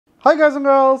Hi guys and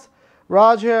girls,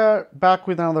 Raj here, back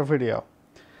with another video.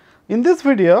 In this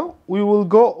video, we will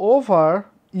go over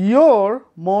your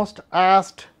most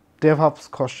asked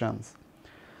DevOps questions.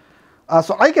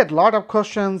 So I get a lot of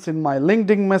questions in my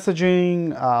LinkedIn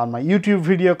messaging, my YouTube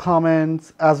video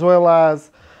comments, as well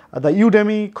as the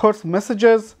Udemy course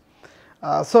messages.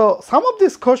 So some of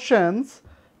these questions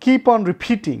keep on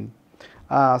repeating.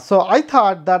 So I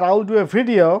thought that I'll do a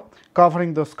video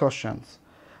covering those questions.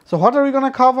 So what are we going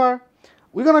to cover?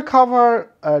 We're going to cover,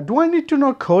 do I need to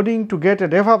know coding to get a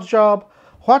DevOps job?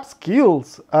 What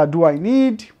skills do I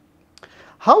need?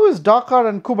 How is Docker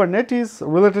and Kubernetes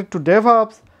related to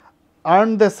DevOps?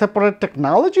 Aren't they separate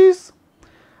technologies?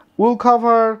 We'll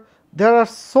cover, there are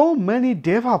so many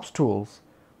DevOps tools.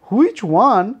 Which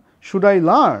one should I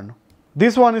learn?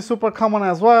 This one is super common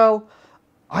as well.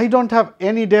 I don't have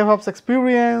any DevOps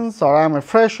experience, or I'm a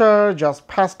fresher, just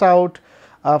passed out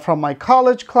from my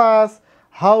college class.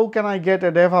 How can I get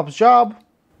a DevOps job?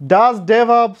 Does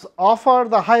DevOps offer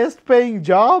the highest paying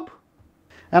job?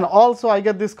 And also I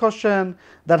get this question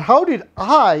that how did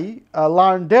I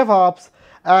learn DevOps,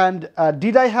 and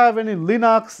did I have any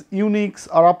Linux, Unix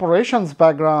or operations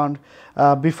background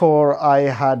before I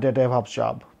had a DevOps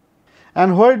job?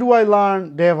 And where do I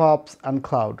learn DevOps and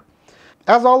Cloud?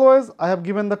 As always, I have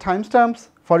given the timestamps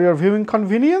for your viewing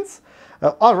convenience.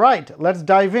 All right, let's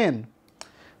dive in.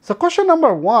 So question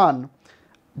number one,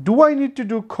 do I need to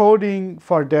do coding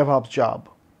for DevOps job?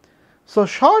 So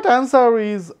short answer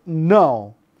is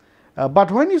no.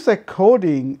 But when you say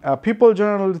coding, people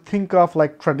generally think of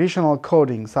like traditional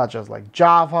coding such as like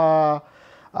Java,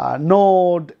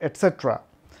 Node, etc.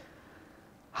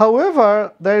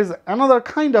 However, there is another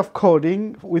kind of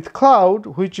coding with cloud,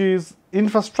 which is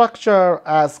infrastructure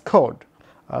as code.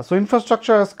 So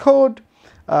infrastructure as code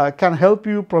can help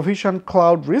you provision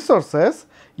cloud resources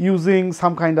using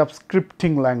some kind of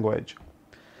scripting language.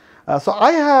 So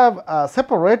I have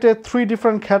separated three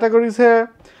different categories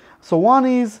here. So one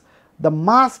is the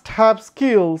must-have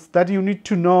skills that you need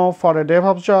to know for a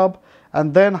DevOps job,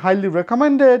 and then highly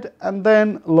recommended, and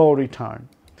then low return.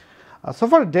 So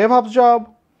for a DevOps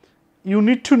job, you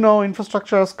need to know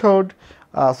infrastructure as code.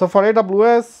 So for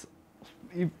AWS,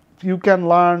 you can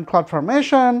learn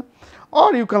CloudFormation,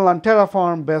 or you can learn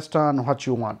Terraform based on what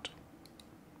you want.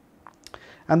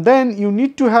 And then you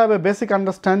need to have a basic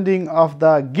understanding of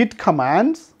the Git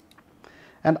commands.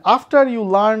 And after you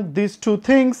learn these two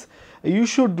things, you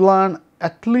should learn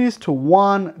at least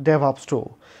one DevOps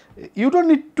tool. You don't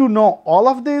need to know all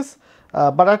of this,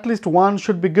 but at least one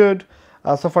should be good.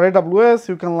 So for AWS,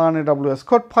 you can learn AWS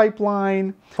Code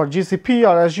Pipeline. For GCP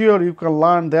or Azure, you can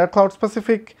learn their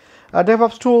cloud-specific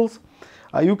DevOps tools.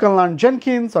 You can learn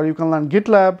Jenkins, or you can learn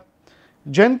GitLab.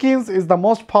 Jenkins is the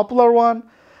most popular one.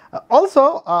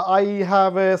 Also, I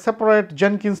have a separate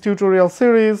Jenkins tutorial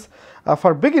series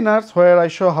for beginners where I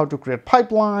show how to create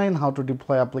pipeline, how to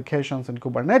deploy applications in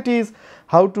Kubernetes,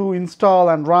 how to install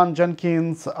and run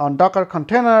Jenkins on Docker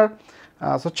container.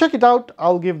 So check it out.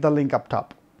 I'll give the link up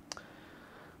top.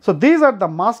 So these are the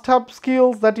must-have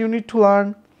skills that you need to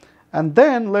learn. And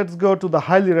then let's go to the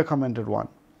highly recommended one.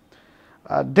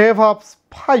 DevOps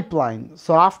pipeline.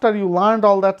 So after you learned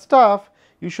all that stuff,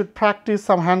 you should practice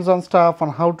some hands-on stuff on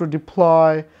how to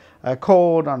deploy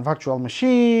code on virtual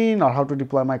machine, or how to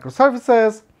deploy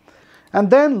microservices,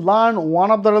 and then learn one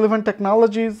of the relevant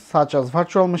technologies such as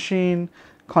virtual machine,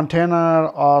 container,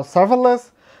 or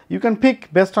serverless. You can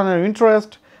pick based on your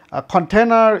interest.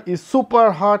 Container is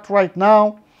super hot right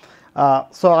now.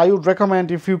 So I would recommend,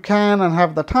 if you can and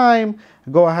have the time,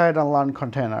 go ahead and learn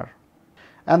container.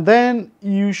 And then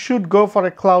you should go for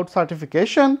a cloud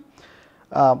certification.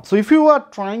 So if you are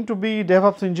trying to be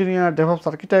DevOps engineer, DevOps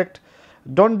architect,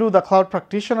 don't do the cloud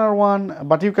practitioner one,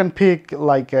 but you can pick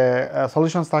like a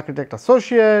solutions architect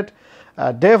associate,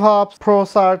 DevOps Pro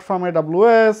Cert from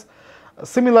AWS,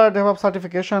 similar DevOps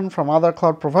certification from other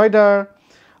cloud provider,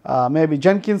 maybe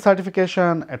Jenkins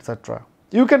certification, etc.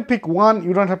 You can pick one,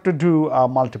 you don't have to do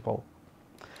multiple.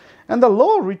 And the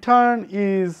low return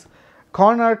is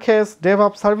corner case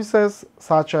DevOps services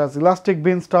such as Elastic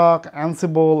Beanstalk,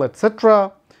 Ansible,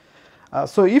 etc.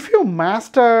 So if you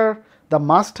master the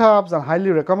must-haves and highly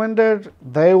recommended,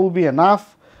 they will be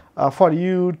enough for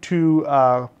you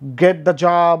to get the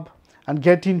job and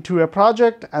get into a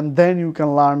project, and then you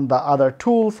can learn the other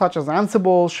tools such as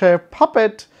Ansible, Chef,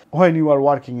 Puppet when you are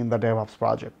working in the DevOps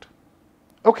project.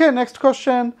 Okay, next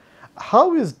question.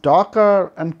 How is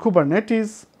Docker and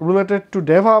Kubernetes related to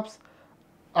DevOps?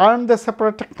 Aren't they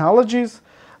separate technologies?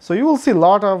 So you will see a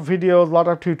lot of videos, a lot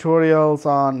of tutorials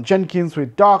on Jenkins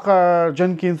with Docker,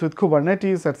 Jenkins with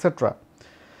Kubernetes, etc.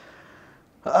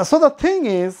 So the thing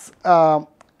is,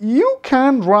 you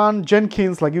can run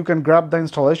Jenkins, like you can grab the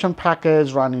installation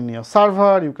package, run in your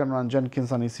server, you can run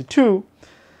Jenkins on EC2.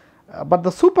 But the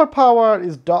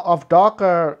superpower of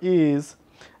Docker is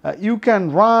you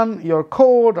can run your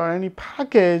code or any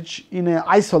package in an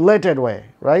isolated way,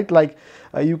 right? Like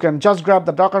you can just grab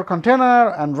the Docker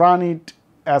container and run it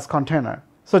as container.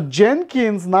 So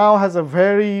Jenkins now has a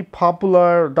very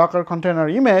popular Docker container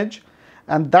image,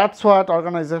 and that's what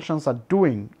organizations are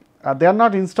doing. They are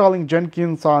not installing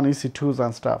Jenkins on EC2s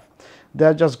and stuff.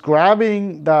 They're just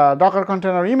grabbing the Docker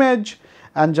container image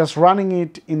and just running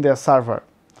it in their server.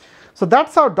 So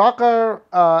that's how Docker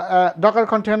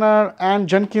container and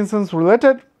Jenkins is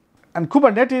related. And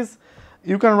Kubernetes,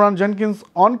 you can run Jenkins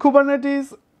on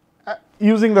Kubernetes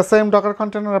using the same Docker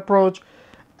container approach,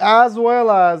 as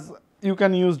well as you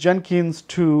can use Jenkins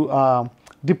to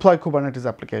deploy Kubernetes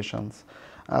applications.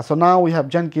 So now we have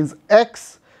Jenkins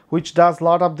X, which does a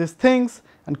lot of these things,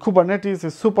 and Kubernetes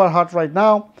is super hot right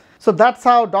now. So that's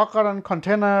how Docker and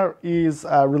container is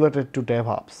related to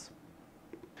DevOps.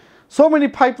 So many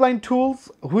pipeline tools,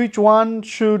 which one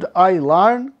should I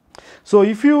learn? So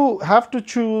if you have to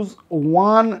choose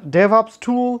one DevOps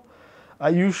tool,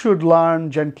 you should learn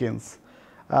Jenkins.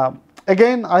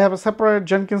 Again, I have a separate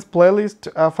Jenkins playlist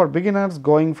for beginners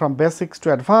going from basics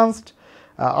to advanced.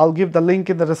 I'll give the link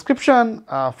in the description.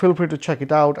 Feel free to check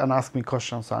it out and ask me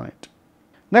questions on it.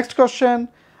 Next question,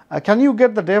 can you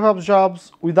get the DevOps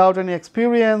jobs without any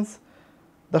experience?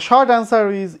 The short answer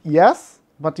is yes,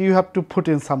 but you have to put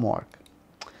in some work.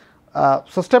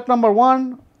 So step number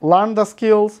 1, learn the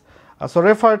skills. So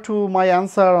refer to my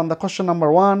answer on the question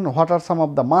number 1, what are some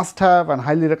of the must-have and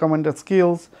highly recommended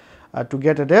skills to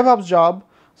get a DevOps job.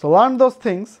 So learn those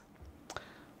things.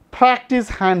 Practice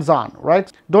hands-on,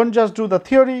 right? Don't just do the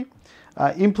theory.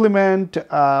 Implement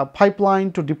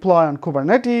pipeline to deploy on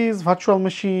Kubernetes, virtual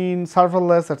machine,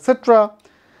 serverless, etc.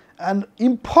 And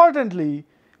importantly,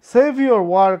 save your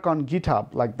work on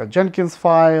GitHub, like the Jenkins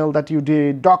file that you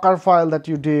did, Docker file that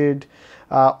you did,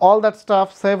 all that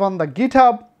stuff, save on the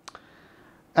GitHub,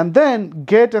 and then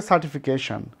get a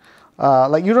certification.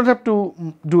 Like you don't have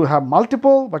to have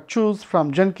multiple, but choose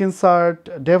from Jenkins cert,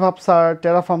 DevOps cert,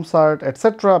 Terraform cert,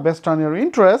 etc. based on your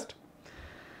interest.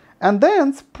 And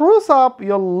then spruce up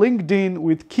your LinkedIn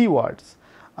with keywords.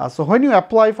 So when you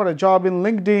apply for a job in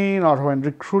LinkedIn, or when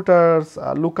recruiters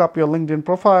look up your LinkedIn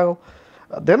profile,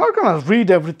 they're not going to read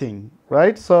everything,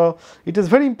 right? So it is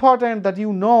very important that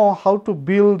you know how to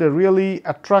build a really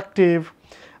attractive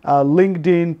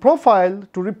LinkedIn profile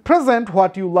to represent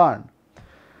what you learn.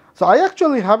 So I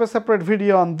actually have a separate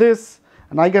video on this,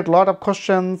 and I get a lot of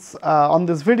questions on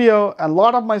this video, and a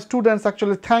lot of my students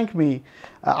actually thank me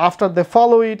after they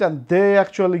follow it, and they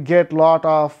actually get a lot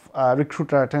of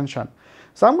recruiter attention.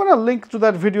 So I'm going to link to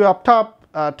that video up top.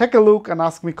 Take a look and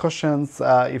ask me questions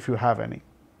if you have any.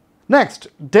 Next,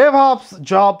 DevOps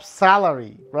job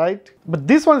salary, right? But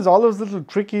this one is always a little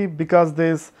tricky because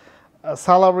this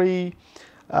salary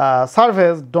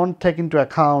surveys don't take into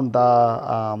account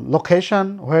the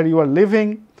location where you are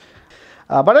living.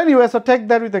 But anyway, so take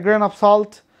that with a grain of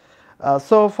salt.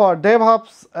 So for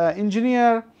DevOps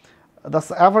engineer, the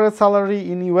average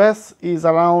salary in US is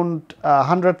around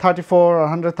 $134,000 or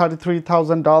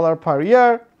 $133,000 per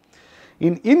year.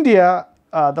 In India,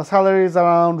 the salary is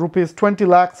around rupees 20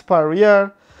 lakhs per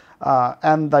year,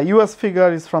 and the US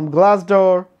figure is from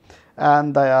Glassdoor,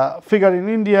 and the figure in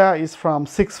India is from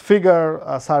six-figure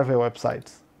survey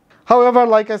websites. However,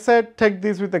 like I said, take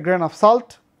this with a grain of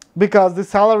salt because the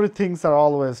salary things are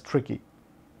always tricky.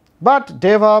 But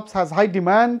DevOps has high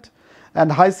demand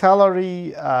and high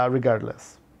salary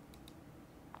regardless.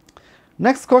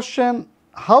 Next question,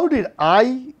 how did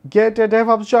I get a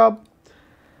DevOps job?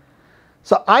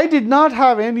 So I did not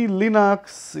have any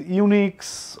Linux,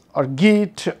 Unix, or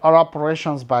Git or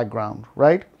operations background,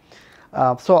 right?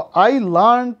 So I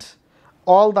learned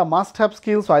all the must-have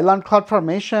skills. So I learned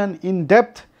CloudFormation in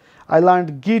depth. I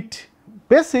learned Git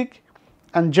basic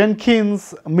and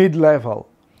Jenkins mid-level.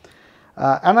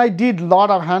 And I did a lot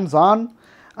of hands-on.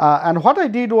 And what I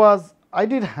did was I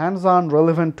did hands-on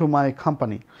relevant to my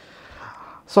company.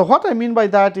 So what I mean by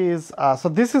that is, so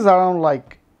this is around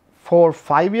like 4 or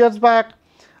 5 years back.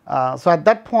 So at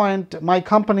that point, my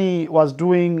company was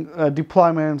doing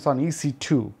deployments on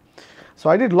EC2. So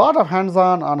I did a lot of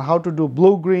hands-on on how to do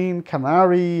blue-green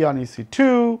canary on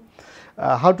EC2,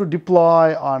 how to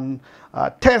deploy on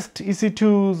test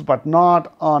EC2s but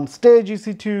not on stage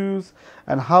EC2s,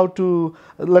 and how to,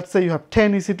 let's say you have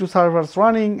 10 EC2 servers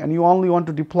running and you only want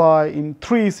to deploy in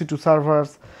 3 EC2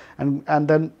 servers, and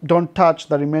then don't touch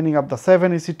the remaining of the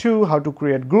 7 EC2, how to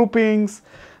create groupings.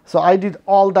 So I did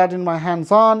all that in my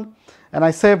hands-on, and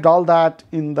I saved all that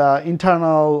in the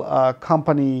internal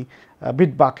company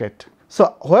Bitbucket.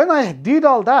 So when I did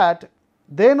all that,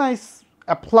 then I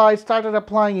started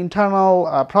applying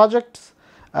internal projects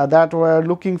that were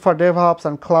looking for DevOps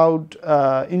and cloud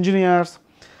engineers.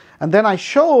 And then I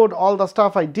showed all the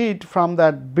stuff I did from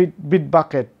that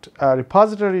Bitbucket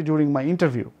repository during my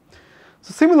interview.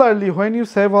 So similarly, when you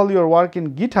save all your work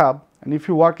in GitHub, and if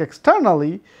you work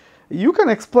externally, you can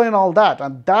explain all that,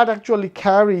 and that actually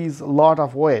carries a lot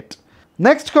of weight.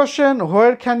 Next question,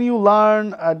 where can you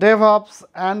learn DevOps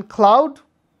and cloud?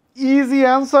 Easy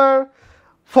answer,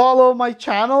 follow my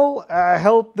channel,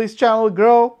 help this channel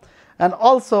grow. And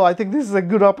also, I think this is a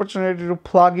good opportunity to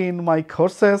plug in my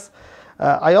courses.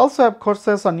 I also have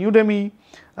courses on Udemy.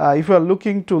 If you are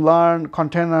looking to learn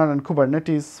container and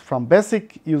Kubernetes from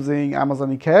basic using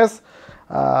Amazon EKS,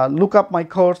 look up my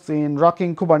course in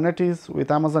Rocking Kubernetes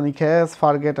with Amazon EKS,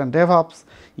 Fargate, and DevOps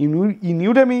in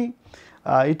Udemy.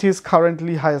 It is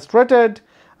currently highest rated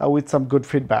with some good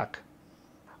feedback.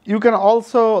 You can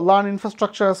also learn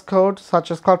infrastructure as code, such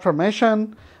as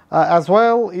CloudFormation, as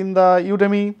well in the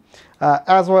Udemy,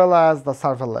 as well as the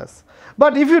serverless.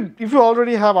 But if you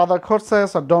already have other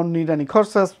courses or don't need any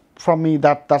courses from me,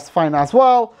 that's fine as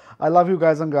well. I love you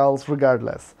guys and girls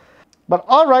regardless. But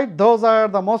all right, those are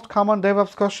the most common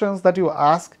DevOps questions that you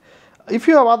ask. If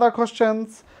you have other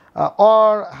questions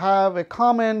or have a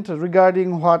comment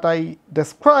regarding what I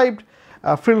described,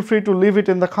 feel free to leave it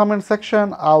in the comment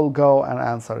section. I'll go and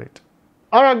answer it.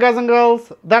 All right, guys and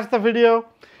girls, that's the video.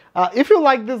 If you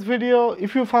like this video,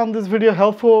 if you found this video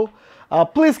helpful,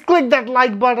 please click that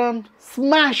like button,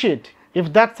 smash it.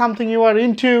 If that's something you are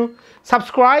into,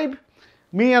 subscribe.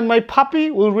 Me and my puppy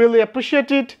will really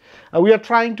appreciate it. We are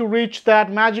trying to reach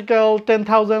that magical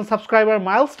 10,000 subscriber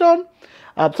milestone.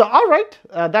 So all right,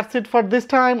 that's it for this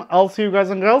time. I'll see you guys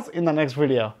and girls in the next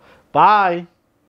video. Bye.